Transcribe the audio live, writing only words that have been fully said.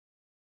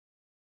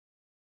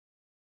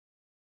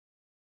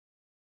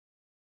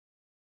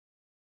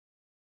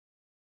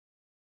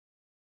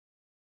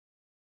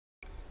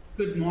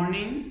Good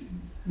morning.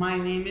 My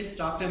name is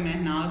Dr.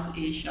 Mehnaz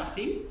A.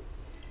 Shafi.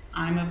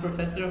 I'm a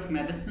professor of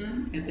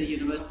medicine at the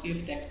University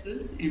of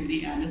Texas,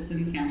 MD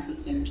Anderson Cancer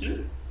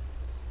Center.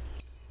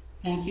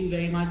 Thank you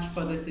very much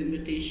for this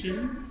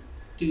invitation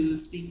to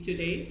speak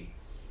today.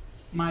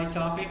 My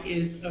topic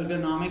is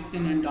ergonomics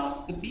in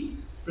endoscopy,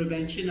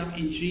 prevention of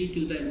injury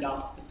to the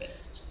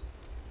endoscopist.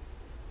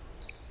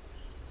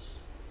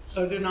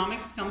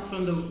 Ergonomics comes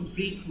from the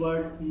Greek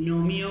word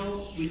nomio,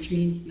 which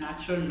means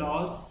natural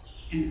laws,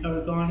 and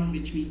ergon,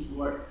 which means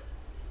work.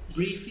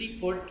 Briefly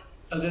put,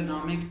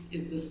 ergonomics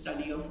is the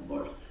study of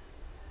work.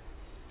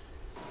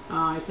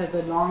 It has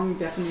a long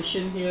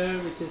definition here,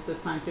 which is the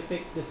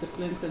scientific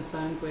discipline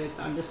concerned with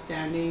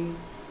understanding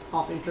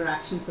of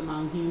interactions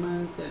among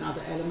humans and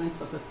other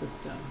elements of a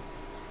system.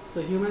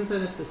 So humans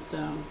are a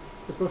system,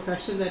 the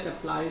profession that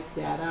applies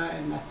data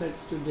and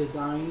methods to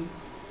design,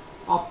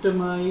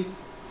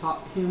 optimize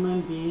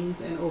human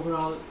beings and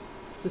overall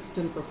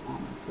system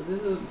performance. So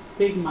this is a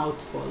big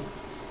mouthful.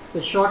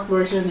 The short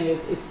version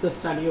is it's the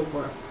study of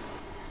work.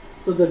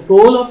 So the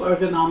goal of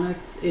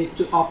ergonomics is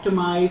to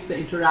optimize the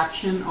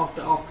interaction of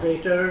the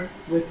operator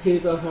with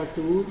his or her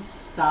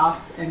tools,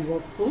 tasks, and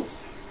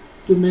workforce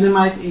to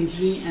minimize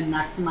injury and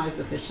maximize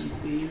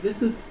efficiency.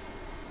 This is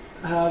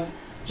a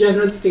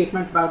general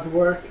statement about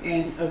work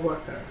and a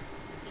worker.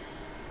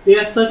 There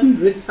are certain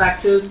risk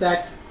factors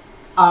that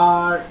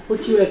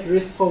put you at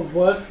risk for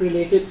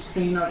work-related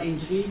strain or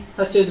injury,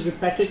 such as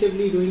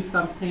repetitively doing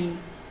something,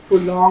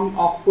 prolonged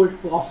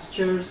awkward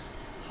postures,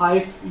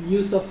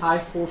 use of high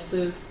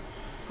forces,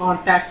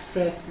 contact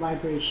stress,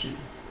 vibration.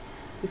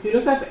 If you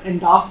look at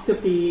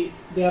endoscopy,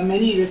 there are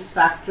many risk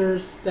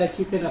factors that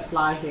you can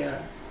apply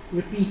here.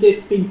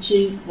 Repeated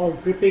pinching or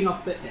gripping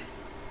of the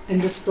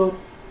endoscope,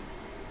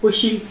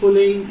 pushing,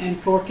 pulling, and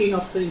torquing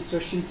of the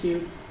insertion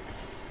tube,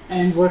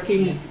 and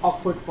working in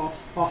awkward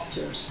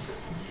postures.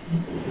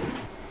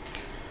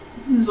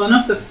 This is one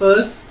of the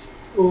first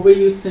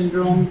overuse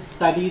syndrome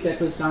study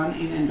that was done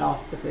in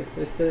endoscopists.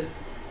 It's a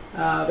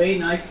very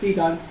nicely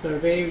done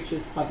survey which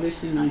was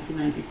published in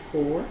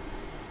 1994.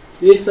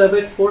 They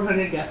surveyed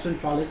 400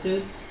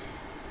 gastroenterologists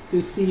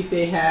to see if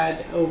they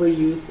had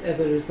overuse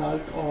as a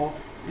result of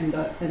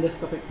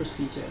endoscopic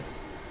procedures.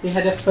 They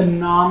had a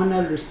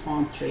phenomenal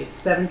response rate,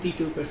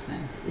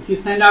 72%. If you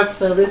send out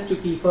surveys to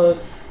people,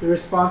 the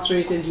response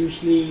rate is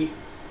usually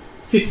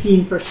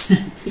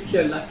 15% if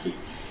you're lucky.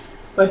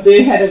 But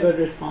they had a good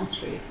response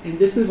rate. And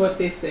this is what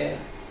they said.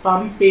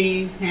 Thumb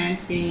pain, hand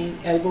pain,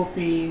 elbow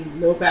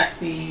pain, low back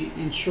pain,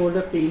 and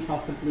shoulder pain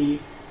possibly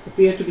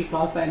appear to be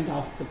caused by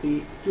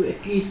endoscopy to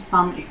at least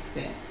some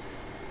extent.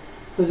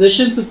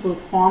 Physicians who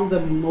perform the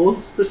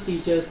most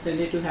procedures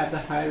tended to have the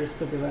high risk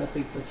of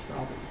developing such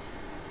problems.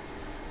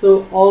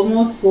 So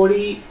almost more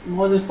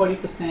than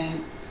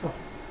 40% of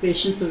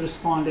physicians who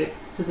responded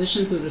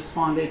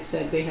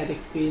said they had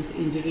experienced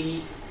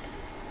injury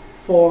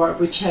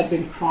which had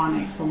been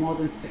chronic for more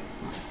than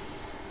 6 months.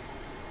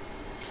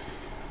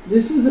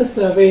 This was a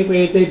survey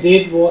where they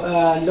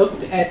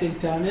looked at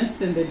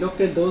internists, and they looked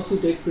at those who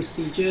did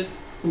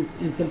procedures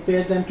and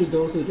compared them to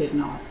those who did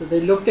not. So they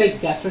looked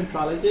at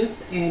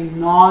gastroenterologists and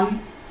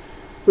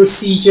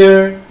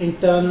non-procedure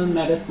internal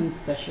medicine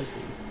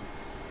specialties.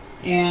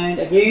 And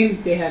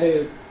again, they had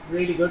a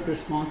really good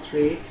response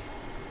rate,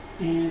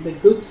 and the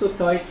groups were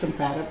quite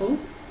comparable.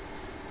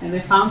 And they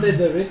found that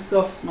the risk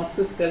of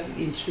musculoskeletal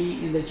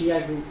injury in the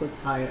GI group was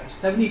higher,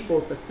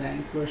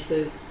 74%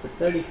 versus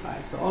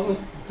 35%, so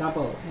almost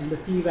double, and the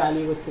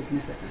p-value was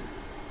significant.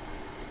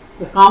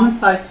 The common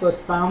sites were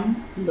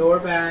thumb, lower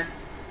back,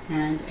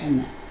 hand, and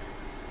neck.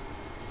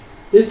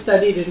 This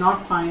study did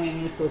not find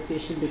any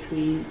association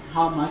between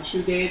how much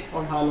you did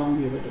or how long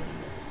you were doing it.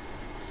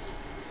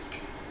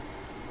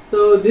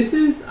 So this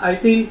is, I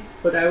think,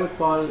 what I would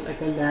call like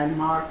a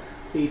landmark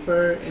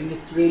paper, and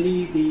it's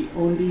really the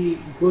only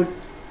good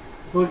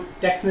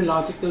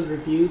technological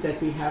review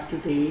that we have to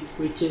date,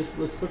 which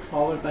was put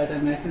forward by the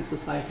American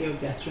Society of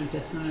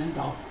Gastrointestinal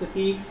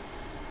Endoscopy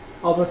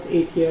almost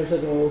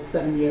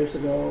 7 years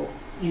ago.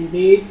 And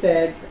they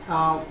said,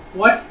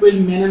 what will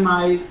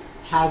minimize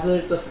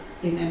hazards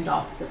in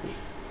endoscopy?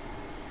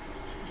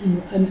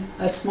 And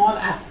a small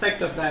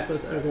aspect of that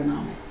was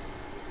ergonomics.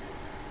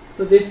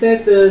 So they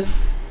said the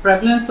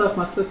prevalence of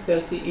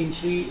musculoskeletal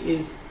injury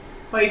is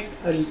quite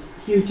a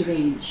huge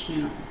range,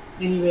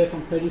 anywhere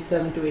from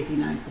 37 to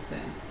 89%.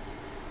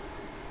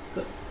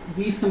 So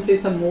these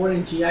complaints are more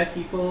in GI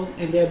people,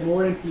 and they're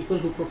more in people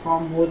who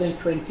perform more than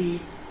 20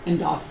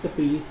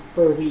 endoscopies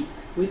per week,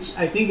 which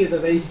I think is a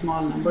very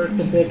small number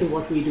compared to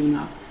what we do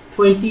now.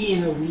 20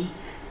 in a week,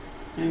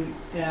 and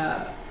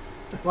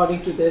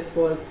according to this,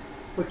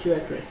 put you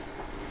at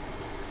risk.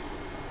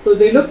 So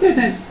they looked at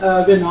an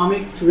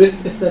ergonomic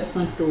risk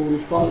assessment tool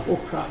called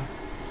OKRA.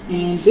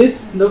 And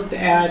this looked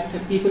at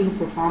people who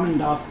perform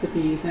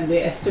endoscopies, and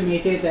they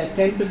estimated that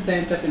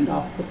 10% of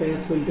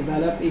endoscopists will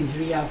develop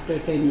injury after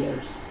 10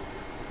 years.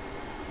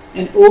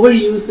 And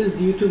overuse is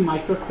due to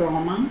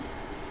microtrauma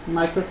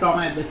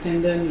at the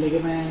tendon,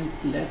 ligament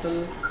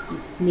level,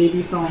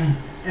 maybe from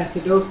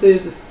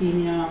acidosis,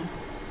 ischemia.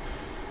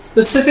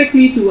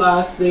 Specifically to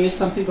us, there is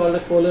something called a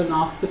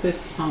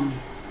colonoscopist's thumb,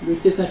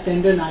 which is a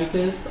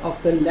tendonitis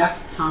of the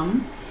left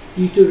thumb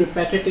due to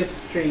repetitive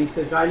strain.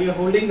 So while you're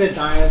holding the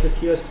dial,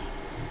 if you're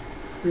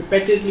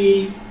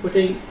repeatedly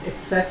putting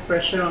excess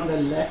pressure on the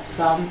left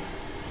thumb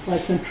while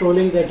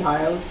controlling the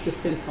dials,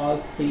 this can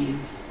cause pain.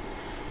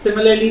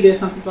 Similarly, there's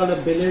something called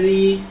a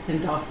biliary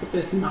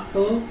endoscopist's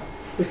knuckle,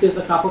 which is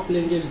a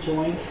carpopharyngeal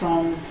joint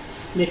from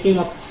making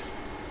a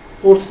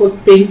forceful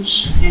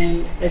pinch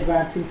and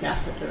advancing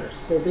catheters.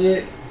 So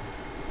there,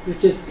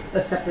 which is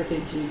a separate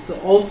injury. So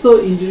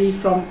also injury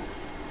from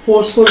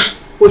forceful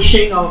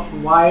pushing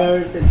of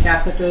wires and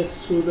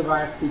catheters through the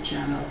biopsy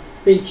channel,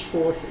 pinch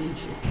force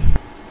injury.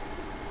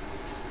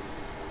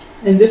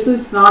 And this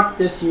is not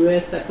just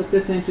US. I put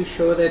this in to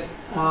show that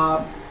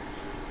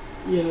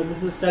this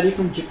is a study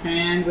from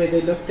Japan where they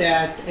looked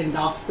at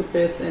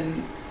endoscopists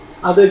and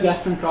other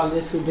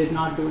gastroenterologists who did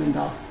not do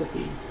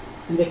endoscopy.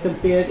 And they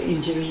compared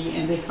injury,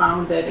 and they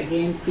found that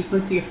again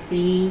frequency of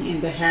pain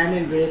in the hand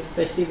and wrist,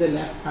 especially the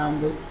left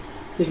thumb, was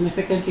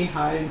significantly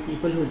higher in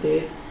people who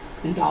did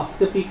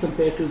endoscopy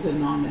compared to the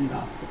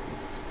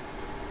non-endoscopists.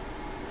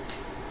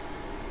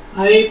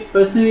 I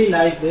personally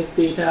like this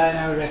data, and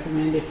I would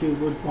recommend if you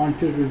would want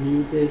to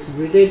review this.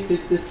 Reddit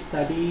did this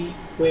study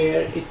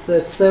where it's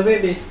a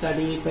survey-based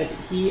study, but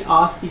he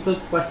asked people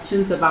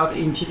questions about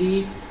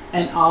injury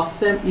and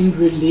asked them in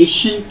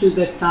relation to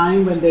the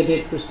time when they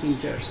did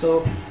procedure.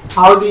 So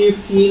how do you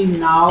feel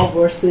now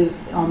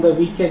versus on the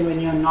weekend when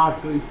you're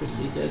not doing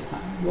procedures?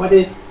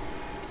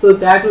 So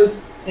that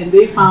was, and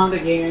they found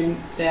again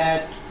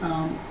that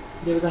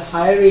there was a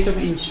higher rate of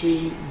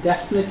injury,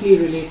 definitely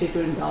related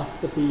to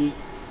endoscopy,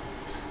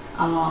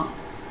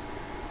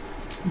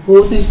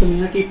 both in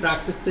community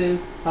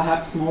practices,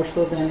 perhaps more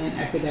so than in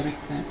academic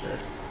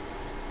centers.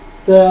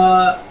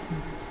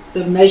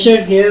 The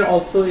measure here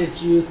also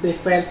is used. They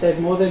felt that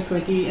more than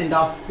 20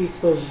 endoscopies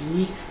per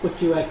week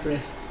put you at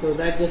risk. So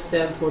that just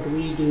tells what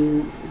we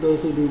do,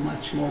 those who do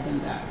much more than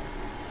that.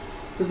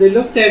 So they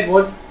looked at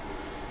what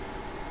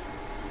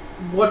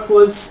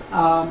was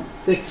the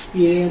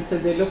experience,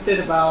 and they looked at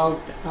about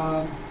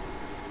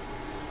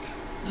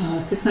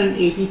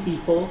 680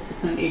 people,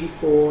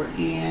 684,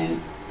 and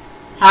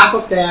half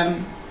of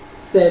them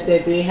said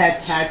that they had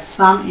had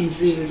some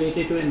injury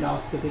related to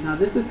endoscopy. Now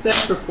this is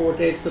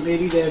self-reported, so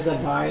maybe there's a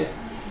bias,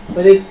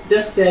 but it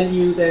does tell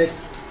you that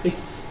it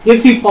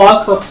gives you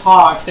pause for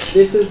thought that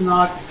this is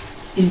not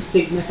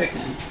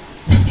insignificant.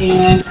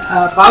 And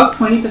about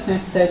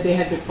 20% said they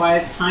had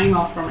required time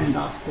off from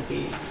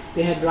endoscopy.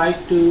 They had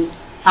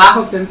half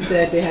of them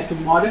said they had to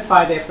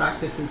modify their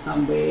practice in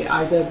some way,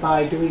 either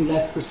by doing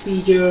less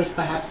procedures,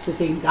 perhaps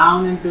sitting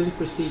down and doing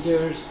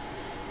procedures,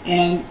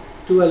 and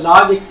to a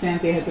large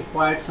extent they had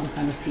required some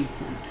kind of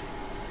treatment.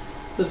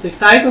 So the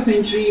type of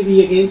injury,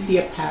 we again see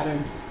a pattern.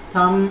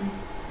 Thumb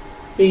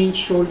pain,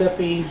 shoulder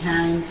pain,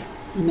 hand,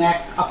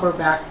 neck, upper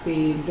back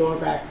pain, lower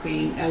back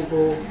pain,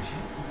 elbow,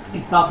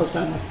 and carpal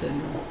tunnel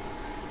syndrome.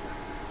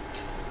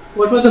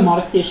 What were the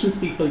modifications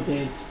people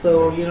did?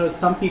 So,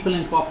 some people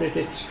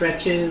incorporated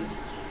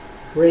stretches,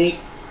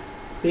 breaks,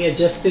 they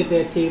adjusted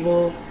their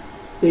table,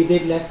 they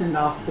did less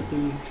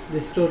endoscopy, they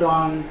stood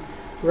on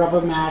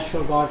rubber mats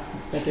or got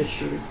better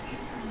shoes,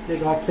 they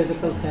got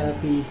physical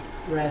therapy,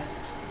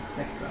 rest,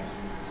 etc.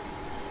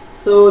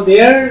 So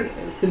their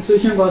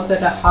conclusion was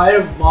that a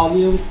higher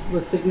volumes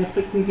was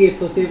significantly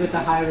associated with a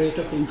higher rate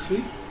of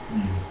injury.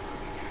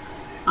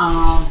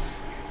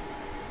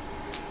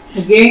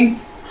 Again,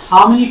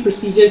 how many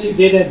procedures you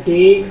did a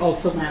day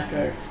also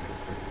mattered.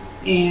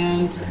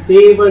 And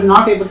they were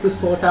not able to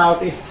sort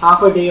out if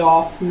half a day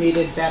off made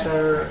it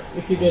better.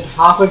 If you did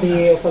half a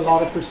day of a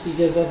lot of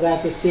procedures, was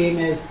that the same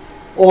as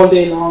all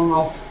day long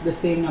of the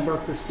same number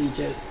of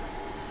procedures?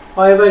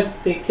 However,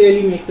 they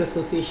clearly make the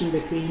association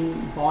between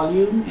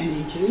volume and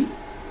injury.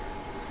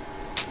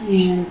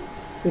 And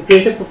the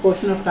greater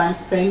proportion of time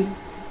spent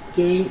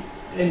during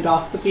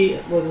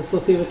endoscopy was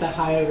associated with a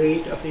higher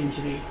rate of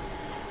injury.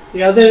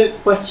 The other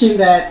question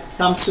that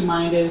comes to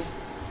mind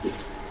is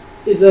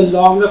a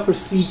longer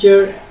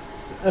procedure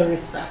a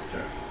risk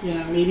factor?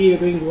 Maybe you're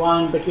doing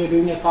one, but you're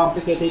doing a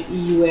complicated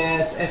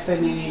EUS,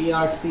 FNA,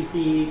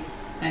 ERCP,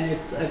 and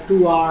it's a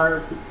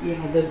 2-hour,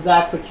 does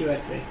that put you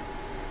at risk?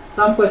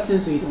 Some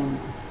questions we don't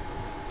know.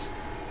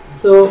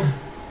 So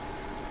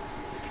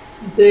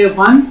the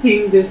one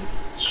thing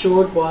this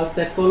showed was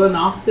that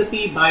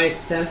colonoscopy by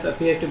itself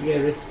appeared to be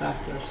a risk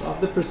factor. So of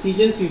the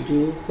procedures you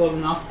do,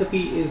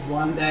 colonoscopy is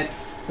one that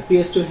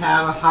appears to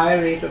have a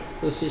higher rate of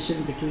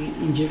association between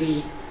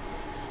injury.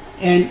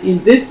 And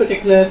in this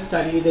particular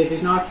study, they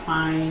did not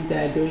find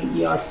that doing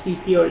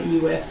ERCP or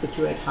EUS put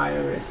you at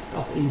higher risk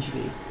of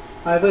injury.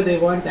 However, there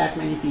weren't that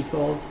many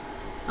people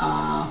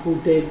who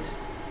did,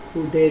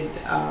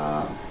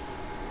 and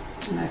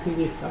I think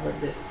we've covered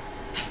this.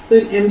 So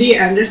in MD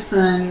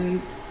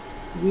Anderson,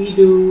 we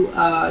do,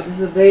 this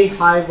is a very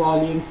high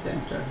volume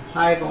center,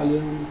 high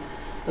volume.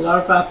 A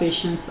lot of our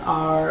patients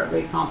are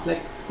very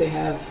complex. They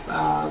have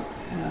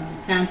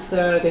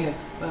cancer, they have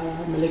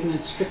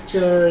malignant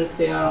strictures,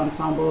 they are on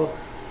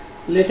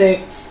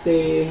lytics,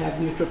 they have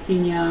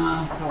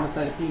neutropenia,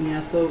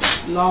 thrombocytopenia, so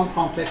long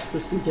complex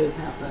procedures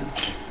happen.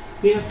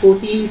 We have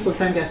 14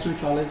 full-time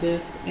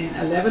gastroenterologists, and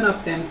 11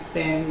 of them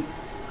spend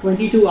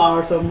 22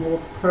 hours or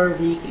more per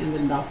week in the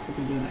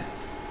endoscopy unit.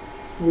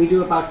 We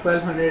do about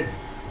 1,200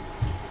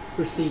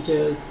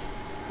 procedures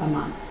a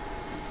month.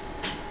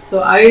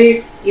 So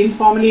I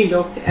informally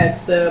looked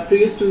at the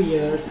previous 2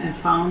 years and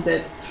found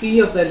that 3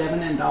 of the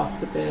 11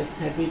 endoscopists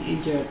had been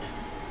injured.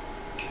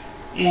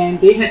 And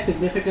they had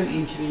significant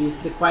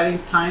injuries requiring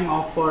time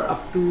off for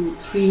up to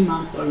 3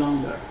 months or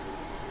longer,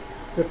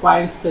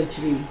 requiring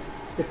surgery,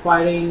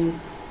 requiring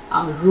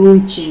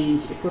room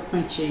change,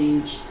 equipment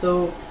change.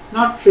 So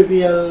not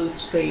trivial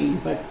strain,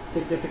 but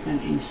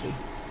significant injury.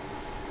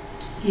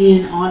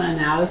 On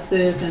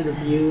analysis and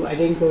review, I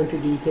didn't go into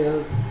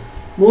details.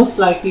 Most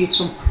likely it's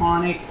from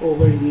chronic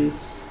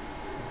overuse.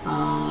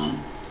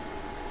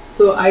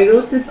 So I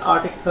wrote this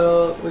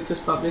article, which was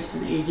published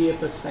in AGA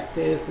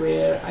Perspectives,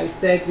 where I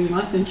said we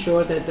must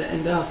ensure that the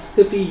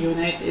endoscopy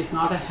unit is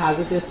not a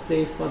hazardous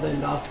place for the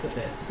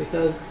endoscopist,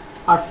 because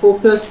our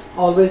focus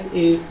always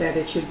is that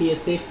it should be a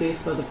safe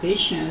place for the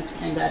patient,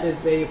 and that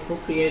is very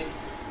appropriate.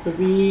 But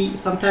we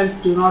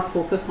sometimes do not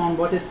focus on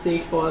what is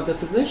safe for the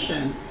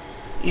physician.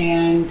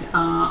 And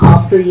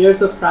after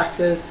years of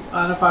practice,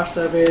 one of our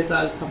surveys,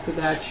 I'll come to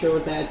that,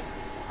 showed that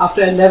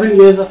after 11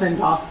 years of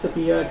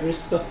endoscopy, you're at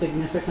risk of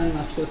significant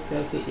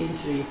musculoskeletal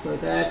injury. So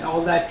that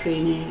all that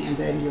training, and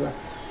then you are.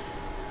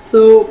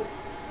 So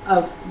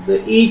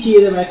the AGA,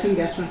 the American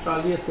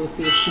Gastroenterology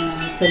Association,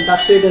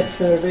 conducted a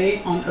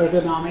survey on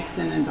ergonomics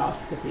in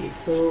endoscopy.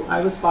 So I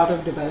was part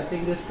of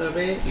developing this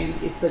survey, and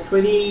it's a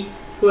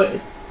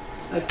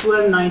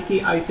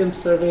 290 item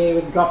survey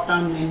with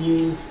drop-down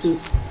menus to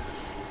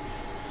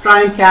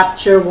try and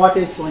capture what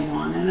is going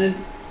on. And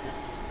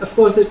of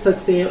course, it's a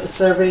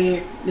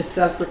survey, it's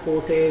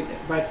self-reported,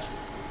 but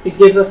it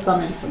gives us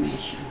some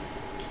information.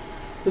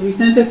 So we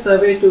sent a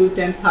survey to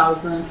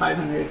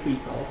 10,500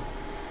 people.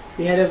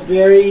 We had a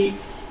very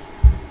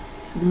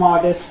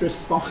modest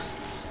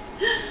response.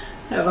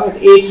 About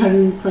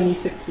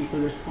 826 people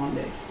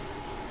responded.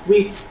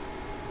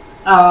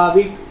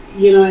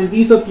 And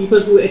these were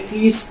people who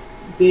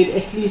did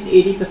at least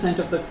 80%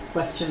 of the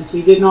questions.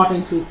 We did not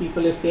include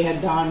people if they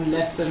had done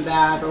less than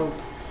that or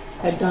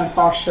had done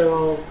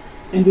partial,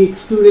 and we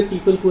excluded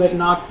people who had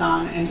not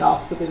done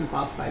endoscopy in the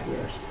past 5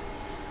 years.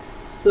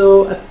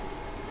 So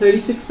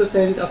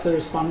 36% of the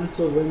respondents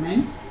were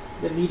women.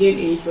 The median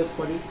age was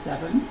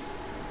 47.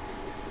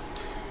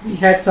 We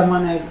had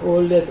someone as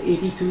old as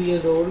 82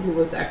 years old who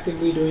was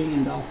actively doing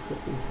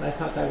endoscopy, so I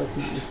thought that was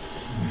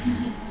nice.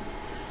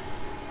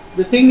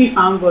 The thing we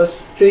found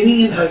was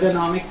training in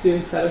ergonomics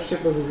during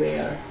fellowship was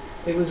rare.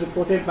 It was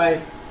reported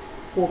by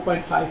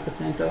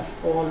 4.5% of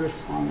all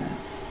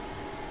respondents.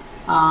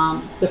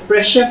 The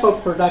pressure for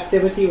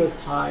productivity was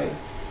high.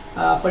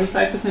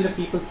 45% of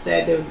people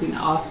said they had been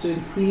asked to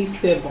increase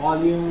their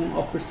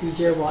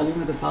procedure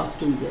volume in the past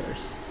 2 years.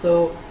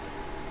 So,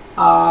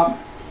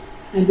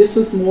 and this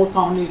was more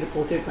commonly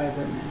reported by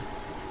women.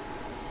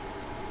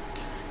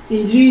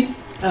 Injuries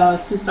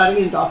since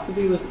starting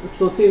endoscopy was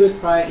associated with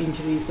prior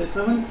injury. So if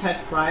someone's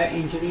had prior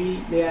injury,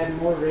 they had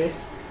more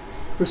risk.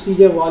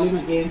 Procedure volume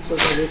again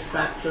was a risk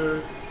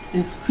factor.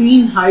 And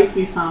screen height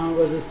we found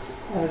was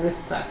a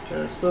risk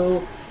factor.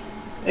 So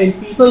in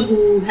people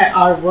who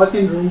work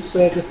in rooms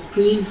where the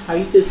screen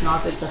height is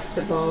not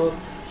adjustable,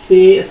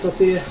 they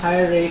associate a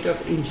higher rate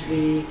of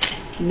injury,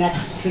 neck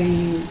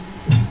strain,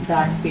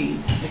 back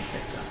pain,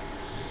 etc.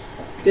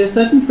 There are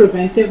certain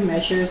preventive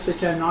measures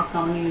which are not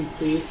commonly in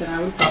place, and I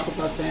will talk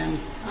about them,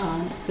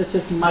 such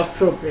as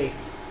micro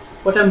breaks.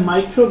 What a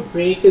micro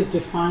break is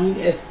defined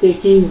as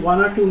taking 1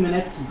 or 2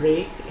 minutes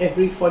break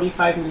every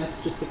 45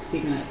 minutes to 60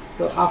 minutes.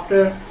 So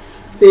after,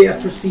 say, a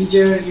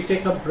procedure, you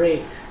take a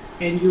break,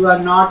 and you are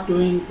not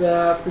doing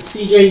the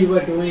procedure you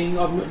were doing,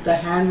 or the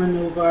hand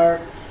maneuver,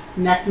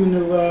 neck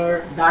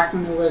maneuver, back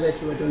maneuver that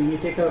you were doing. You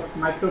take a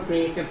micro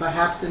break and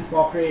perhaps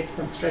incorporate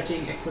some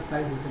stretching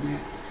exercises in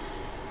it.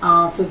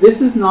 So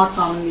this is not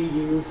commonly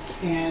used,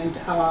 and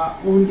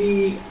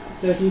only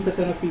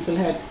 13% of people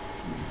had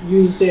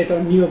used it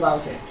or knew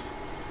about it.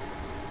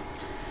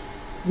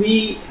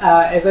 We,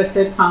 as I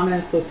said, found an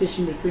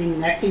association between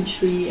neck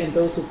injury and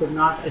those who could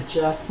not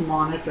adjust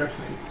monitor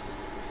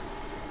heights.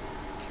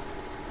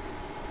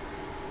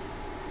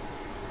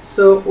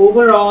 So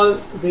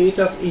overall rate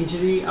of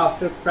injury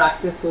after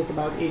practice was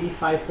about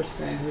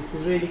 85%, which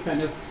is really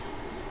kind of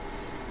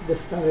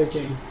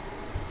discouraging.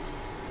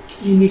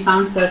 And we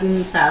found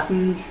certain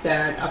patterns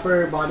that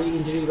upper body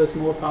injury was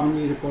more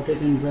commonly reported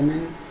in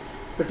women,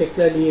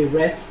 particularly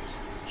wrist,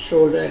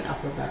 shoulder, and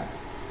upper back.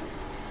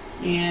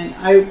 And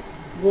I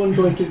won't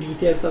go into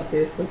details of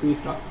this, but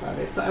we've talked about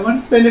it. So I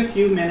want to spend a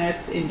few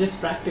minutes in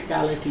just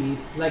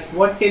practicalities, like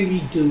what can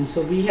we do?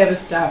 So we have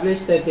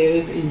established that there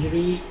is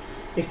injury,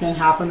 it can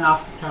happen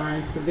after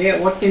time. So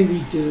what can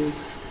we do?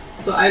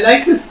 So I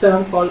like this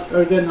term called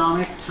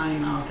ergonomic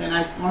timeout, and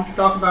I want to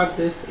talk about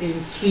this in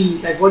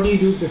 3, like what do you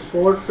do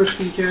before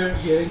procedure,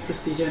 during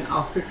procedure, and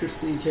after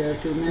procedure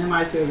to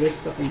minimize your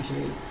risk of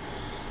injury.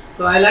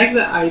 So I like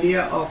the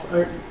idea of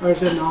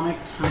ergonomic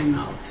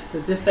timeout.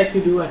 So just like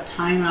you do a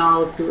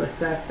timeout to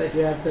assess that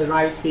you have the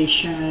right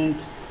patient,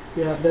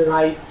 you have the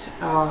right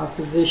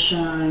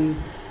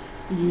physician,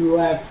 you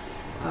have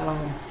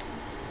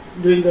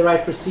doing the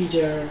right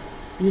procedure,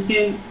 you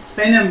can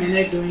spend a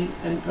minute doing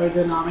an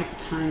ergonomic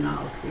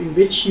timeout in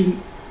which you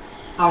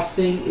are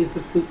saying is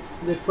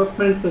the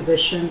equipment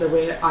positioned the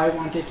way I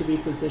want it to be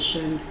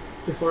positioned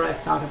before I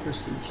start a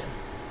procedure.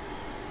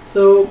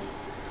 So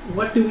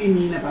what do we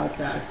mean about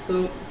that?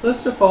 So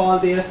first of all,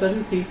 there are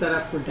certain things that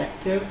are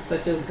protective,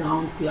 such as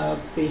gowns,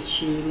 gloves, face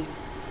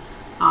shields.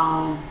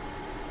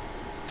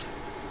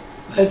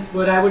 But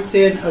what I would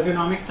say an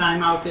ergonomic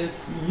timeout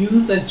is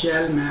use a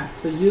gel mat.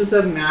 So use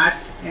a mat,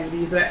 and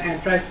these are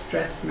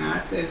anti-stress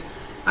mats. And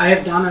I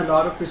have done a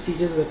lot of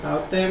procedures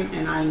without them,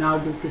 and I now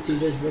do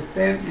procedures with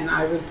them, and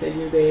I will tell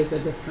you there is a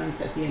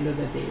difference at the end of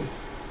the day.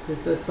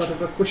 This is sort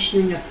of a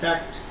cushioning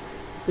effect.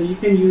 So you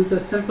can use a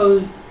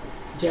simple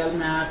gel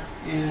mat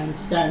and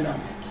stand on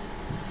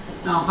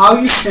it. Now how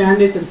you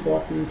stand is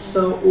important.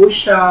 So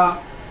OSHA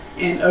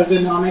and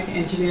ergonomic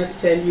engineers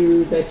tell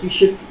you that you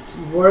should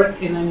work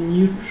in a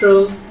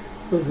neutral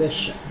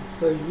position.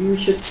 So you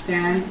should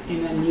stand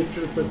in a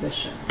neutral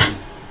position.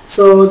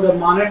 So the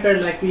monitor,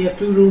 like we have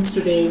two rooms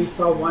today, we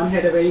saw one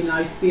had a very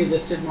nicely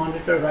adjusted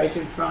monitor right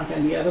in front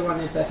and the other one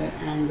is at an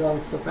angle.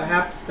 So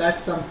perhaps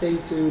that's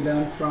something to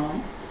learn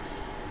from.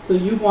 So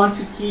you want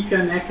to keep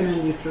your neck in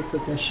a neutral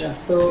position.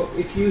 So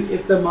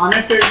if the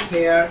monitor is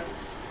here,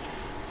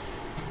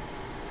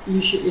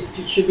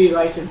 it should be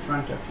right in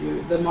front of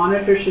you. The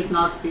monitor should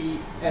not be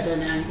at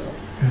an angle,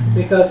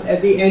 because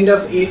at the end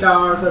of 8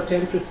 hours or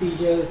 10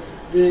 procedures,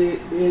 there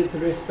is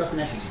risk of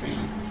neck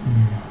strain.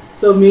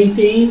 So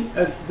maintain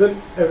a good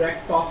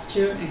erect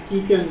posture and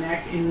keep your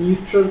neck in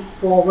neutral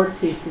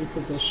forward-facing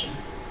position.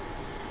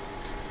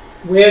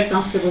 Wear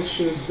comfortable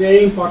shoes,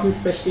 very important,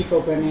 especially for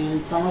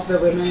women. Some of the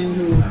women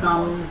who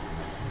come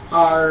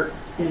are,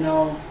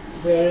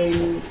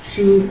 wearing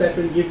shoes that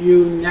will give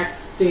you neck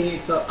strain.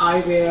 So I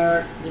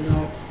wear,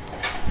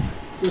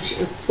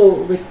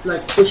 with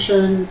like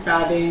cushion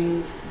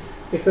padding,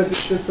 because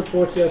it will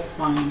support your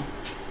spine.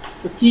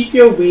 So keep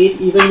your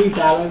weight evenly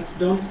balanced.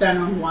 Don't stand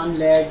on one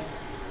leg,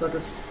 sort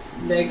of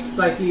legs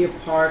slightly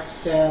apart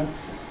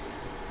stance.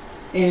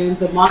 And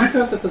the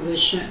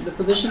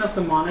position of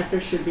the monitor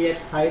should be at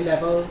eye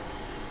level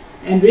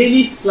and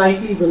really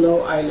slightly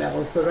below eye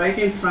level. So right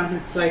in front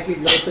and slightly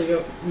below. So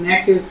your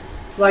neck is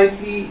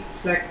slightly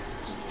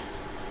flexed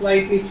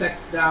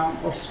down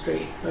or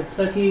straight, but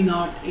certainly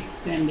not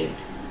extended.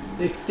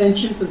 The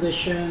extension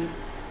position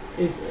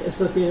is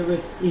associated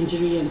with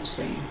injury and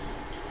strain.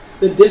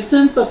 The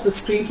distance of the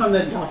screen from the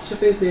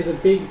endoscopist, there's a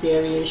big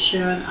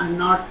variation. I'm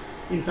not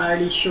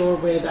entirely sure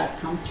where that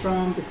comes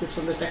from. This is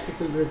from the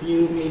technical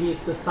review. Maybe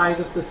it's the size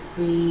of the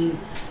screen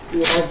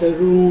or the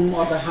room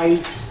or the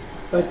height,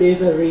 but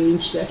there's a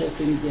range that has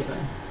been given.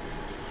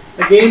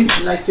 Again,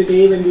 like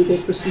today when we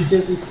did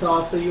procedures, we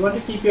saw, so you want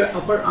to keep your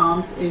upper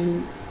arms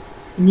in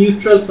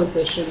neutral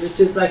position, which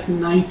is like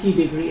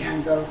 90-degree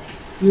angle.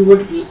 You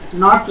would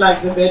not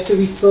like the bed to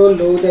be so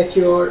low that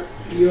you're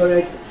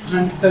at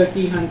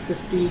 130,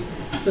 150.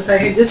 So if I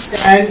can just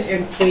stand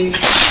and say,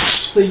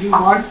 so you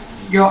want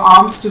your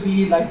arms to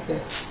be like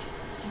this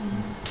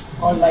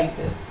or like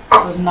this.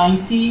 So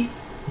 90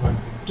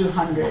 to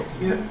 100.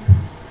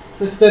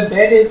 So if the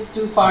bed is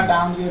too far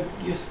down,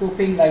 you're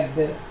scoping like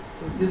this.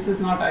 So this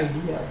is not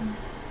ideal.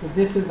 So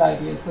this is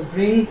ideal. So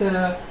bring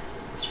the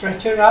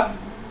stretcher up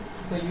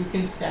so you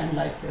can stand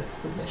like this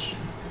position.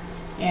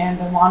 And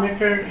the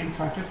monitor in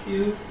front of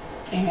you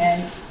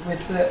and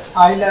with the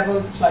eye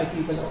level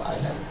slightly below eye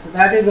level. So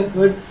that is a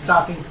good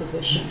starting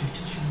position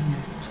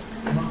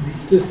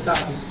to start.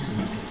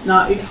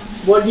 Now,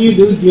 what do you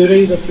do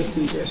during the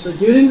procedure? So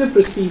during the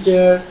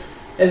procedure,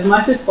 as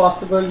much as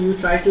possible, you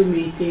try to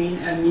maintain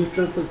a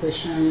neutral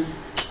position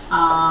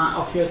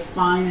of your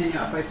spine and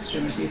your upper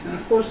extremities. And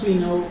of course, we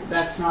know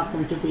that's not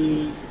going to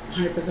be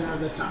 100% of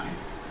the time.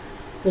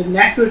 The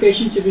neck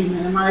rotation should be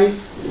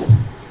minimized.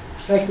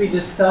 Like we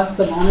discussed,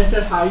 the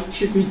monitor height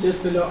should be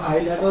just below eye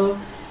level.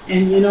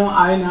 And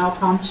I now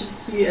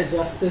consciously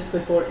adjust this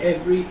before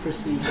every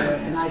procedure.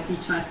 And I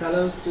teach my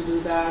fellows to do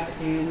that.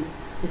 And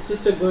it's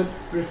just a good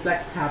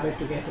reflex habit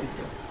to get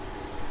into.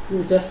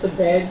 You adjust the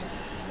bed.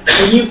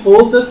 When you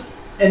hold this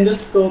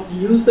endoscope,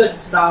 use a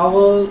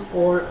towel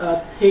or a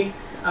thick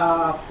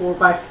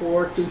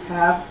 4x4 to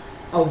have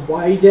a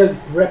wider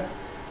grip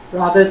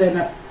rather than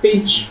a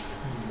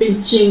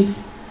pinching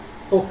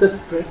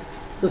focus grip.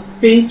 So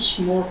pinch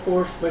more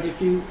force, but if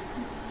you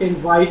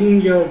can widen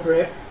your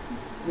grip,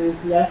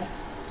 there's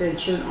less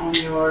tension on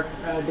your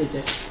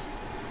digits.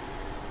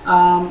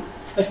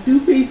 A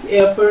two-piece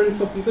apron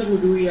for people who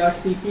do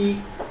ERCP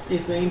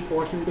is very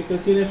important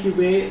because if you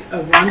wear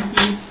a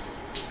one-piece,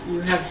 you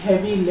have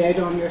heavy lead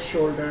on your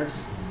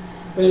shoulders.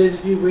 Whereas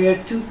if you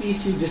wear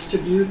two-piece, you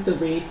distribute the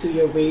weight to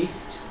your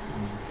waist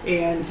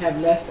and have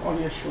less on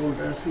your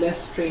shoulders,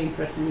 less strain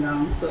pressing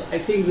down. So I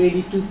think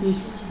really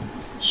two-piece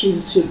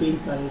shoes should be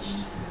encouraged.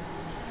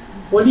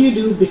 what do you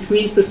do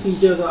between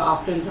procedures or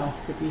after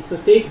endoscopy? So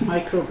take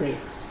micro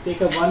breaks.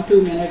 Take a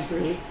 1-2 minute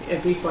break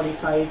every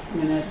 45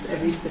 minutes,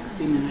 every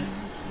 60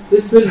 minutes.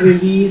 This will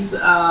release,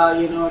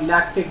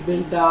 lactic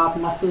buildup,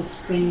 muscle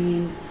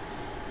strain.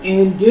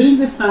 And during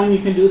this time, you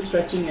can do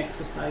stretching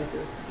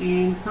exercises.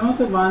 And some of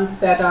the ones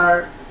that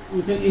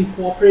you can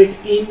incorporate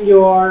in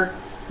your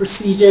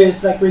procedure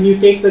is like when you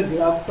take the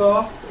gloves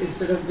off,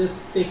 instead of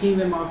just taking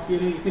them off, you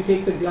can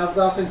take the gloves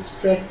off and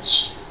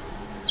stretch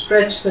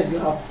the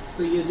glove.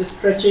 So you're just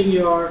stretching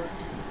your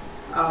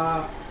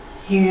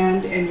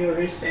hand and your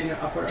wrist and your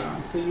upper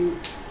arm. So you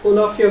pull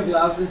off your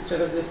gloves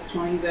instead of just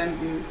throwing them.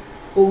 You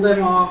pull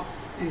them off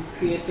and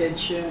create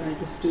tension, and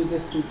just do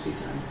this 2-3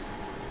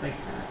 times like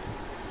that.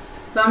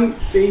 Some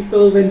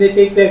people, when they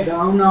take their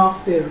gown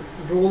off, they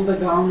roll the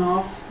gown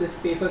off, this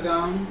paper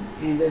gown,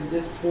 and then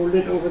just hold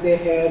it over their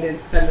head and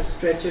kind of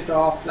stretch it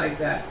off like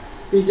that.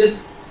 So you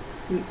just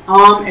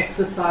arm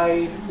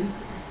exercise,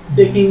 just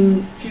taking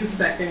a few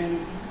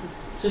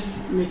seconds,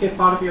 just make it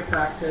part of your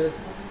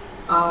practice.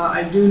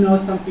 I do know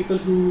some people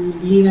who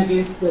lean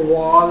against the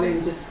wall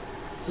and just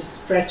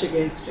stretch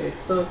against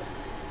it. So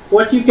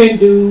what you can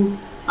do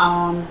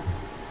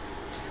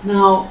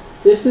now,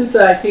 this is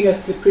I think a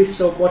slippery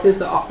slope. What is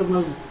the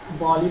optimal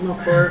volume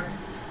of work?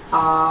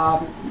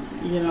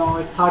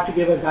 It's hard to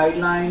give a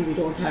guideline. We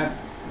don't have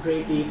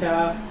great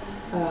data.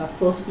 Of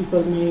course,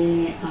 people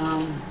may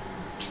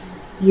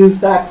use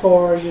that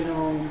for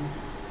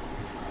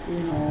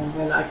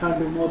well, I can't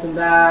do more than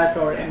that,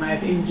 or am I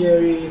at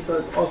injury?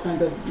 So all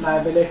kinds of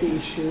liability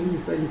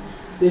issues, and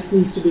this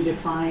needs to be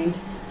defined.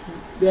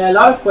 There are a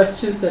lot of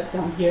questions that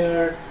come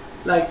here,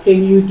 like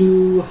can you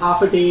do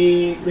half a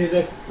day with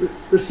a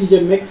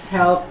procedure mix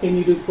help? Can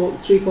you do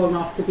 3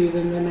 colonoscopies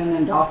and then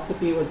an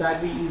endoscopy? Would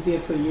that be easier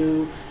for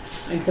you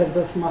in terms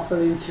of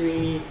muscle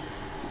injury?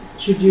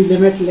 Should you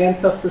limit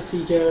length of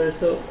procedure?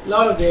 So a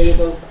lot of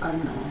variables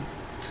unknown.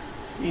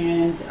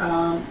 And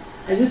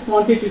I just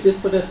wanted to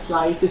just put a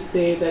slide to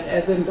say that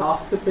as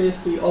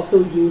endoscopists, we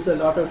also use a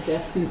lot of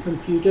desk and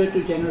computer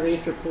to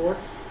generate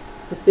reports.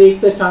 So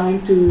take the time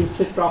to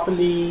sit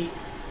properly,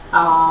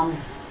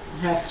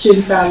 have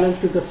chin parallel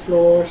to the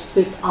floor,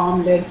 sit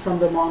arm length from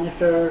the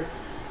monitor,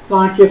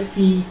 plant your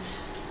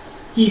feet,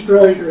 keep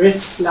your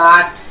wrists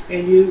flat,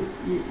 and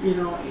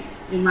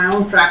in my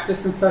own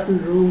practice in certain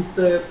rooms,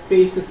 the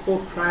space is so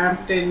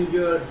cramped and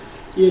you're,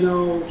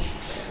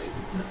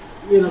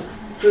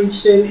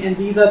 crunched in, and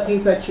these are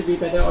things that should be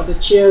better, or the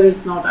chair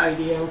is not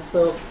ideal.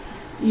 So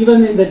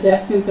even in the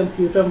desk and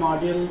computer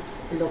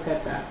modules, look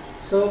at that.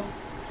 So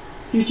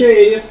future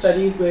area of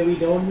studies where we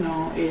don't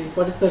know is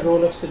what is the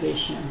role of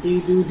sedation. Do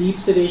you do deep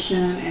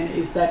sedation, and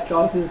is that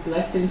causes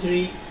less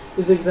injury?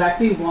 There's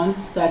exactly one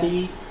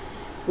study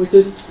which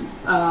is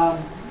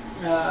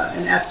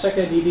an abstract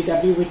at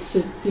DDW which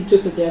seems to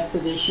suggest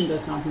sedation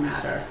does not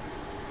matter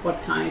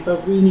what kind,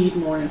 but we need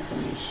more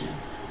information.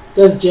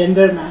 Does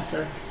gender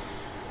matter?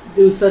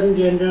 Do certain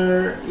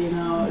gender,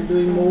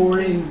 doing more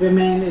in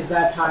women, is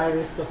that higher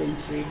risk of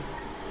injury?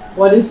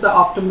 What is the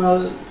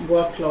optimal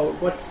workload?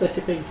 What's the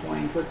tipping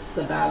point? What's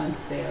the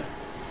balance there?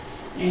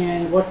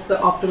 And what's the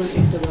optimal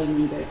interval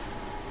needed?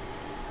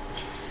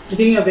 I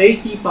think a very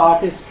key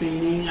part is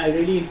training. I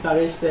really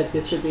encourage that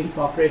this should be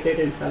incorporated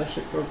in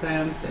fellowship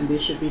programs, and they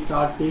should be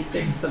taught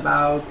basics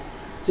about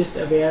just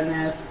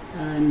awareness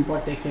and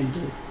what they can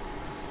do.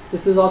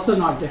 This is also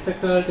not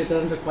difficult. It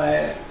doesn't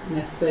require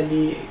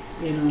necessarily,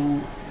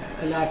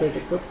 elaborate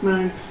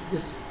equipment,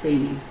 just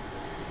training.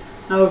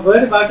 Now a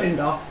word about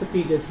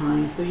endoscopy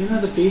design. So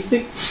the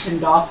basic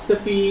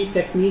endoscopy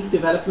technique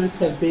developments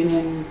have been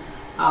in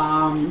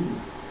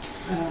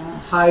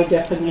high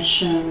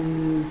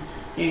definition,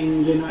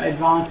 in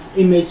advanced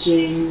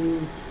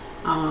imaging,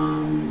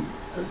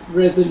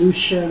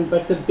 resolution,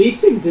 but the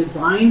basic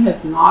design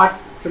has not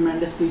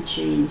tremendously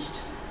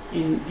changed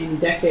in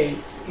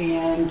decades,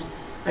 and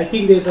I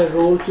think there's a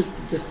role to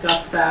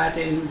discuss that.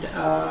 And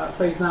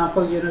for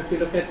example, if you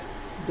look at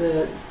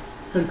the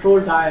control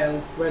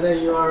dials, whether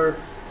you're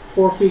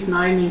 4 feet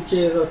 9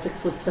 inches or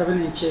 6 foot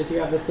 7 inches, you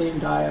have the same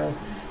dial.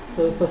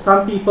 So for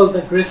some people,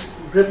 the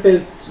grip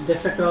is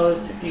difficult,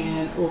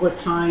 and over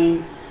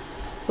time,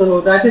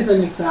 so that is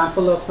an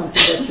example of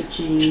something that should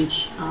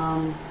change.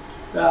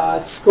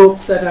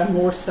 Scopes that are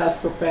more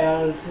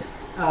self-propelled,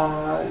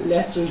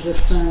 less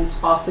resistance,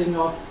 passing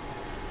of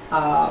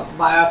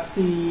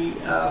biopsy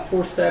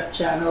forceps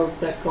channels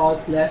that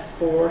cause less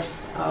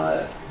force,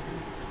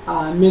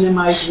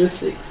 minimize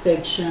wrist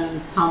extension,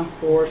 thumb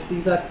force.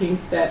 These are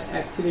things that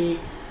actually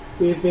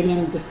we've been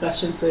in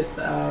discussions with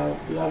a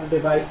lot of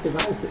devices,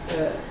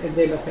 and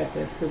they look at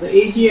this. So the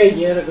AG a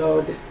year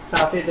ago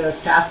started a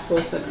task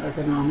force on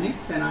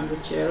ergonomics, and I'm the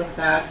chair of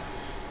that.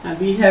 And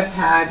we have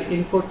had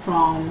input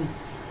from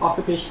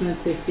Occupational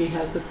Safety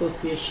Health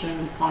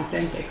Association,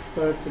 content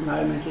experts,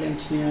 environmental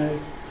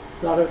engineers,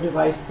 a lot of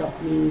device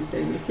companies.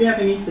 And if you have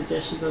any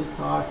suggestions or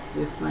thoughts,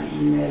 this is my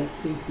email,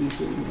 feel free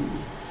to email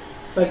me.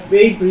 But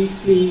very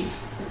briefly,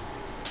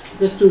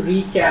 just to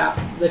recap,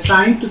 the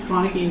time to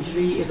chronic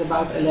injury is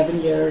about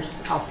 11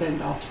 years after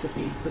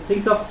endoscopy. So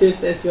think of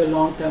this as your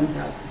long-term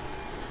health.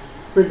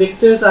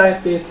 Predictors are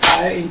if there's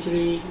prior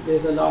injury,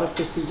 there's a lot of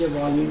procedure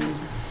volume,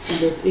 and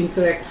there's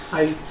incorrect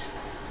height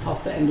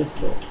of the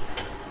endoscope.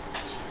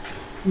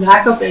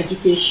 Lack of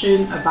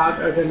education about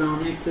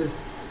ergonomics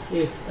is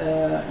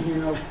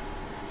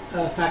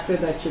a factor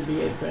that should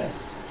be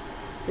addressed.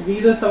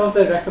 These are some of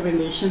the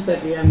recommendations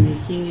that we are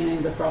making and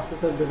in the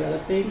process of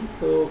developing.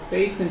 So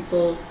very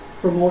simple: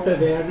 promote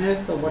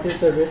awareness of what is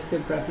the risk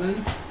and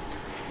prevalence,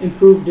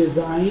 improve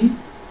design,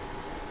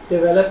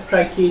 develop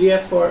criteria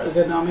for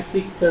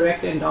ergonomically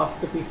correct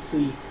endoscopy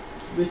suite,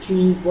 which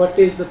means what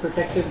is the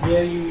protective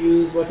gear you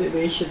use,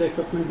 where should the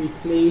equipment be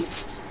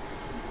placed,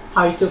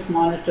 height of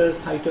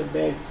monitors, height of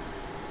beds,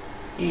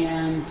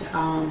 and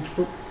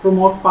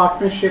promote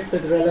partnership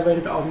with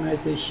relevant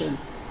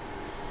organizations,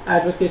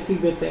 advocacy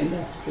with the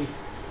industry.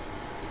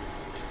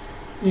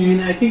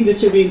 And I think this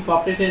should be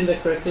incorporated in the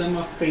curriculum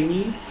of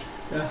trainees,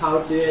 how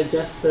they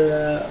adjust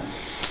the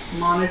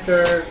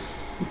monitor,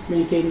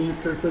 maintain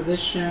neutral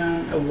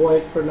position,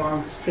 avoid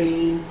prolonged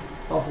strain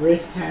of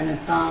wrist, hand, and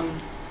thumb,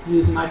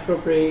 use micro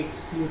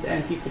brakes, use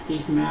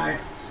anti-fatigue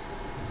mats,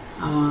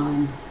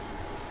 and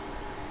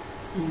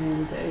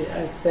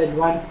I've said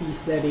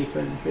one-piece lead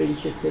apron, really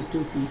should say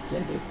two-piece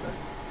lead apron.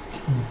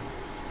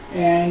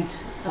 And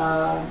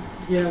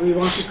we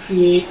want to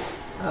create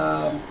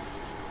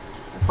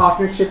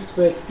partnerships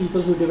with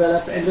people who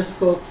develop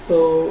endoscopes.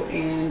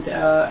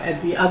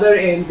 At the other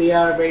end, they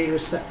are very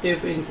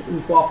receptive in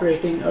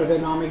incorporating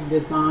ergonomic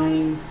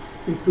design,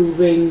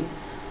 improving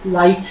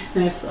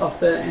lightness of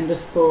the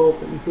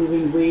endoscope,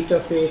 improving weight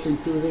of it,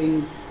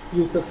 improving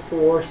use of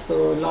force.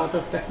 So a lot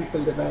of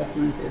technical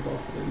development is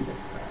also being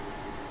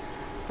discussed.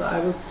 So I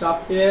will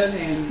stop there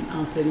and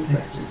answer any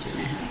questions you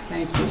may have.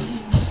 Thank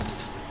you.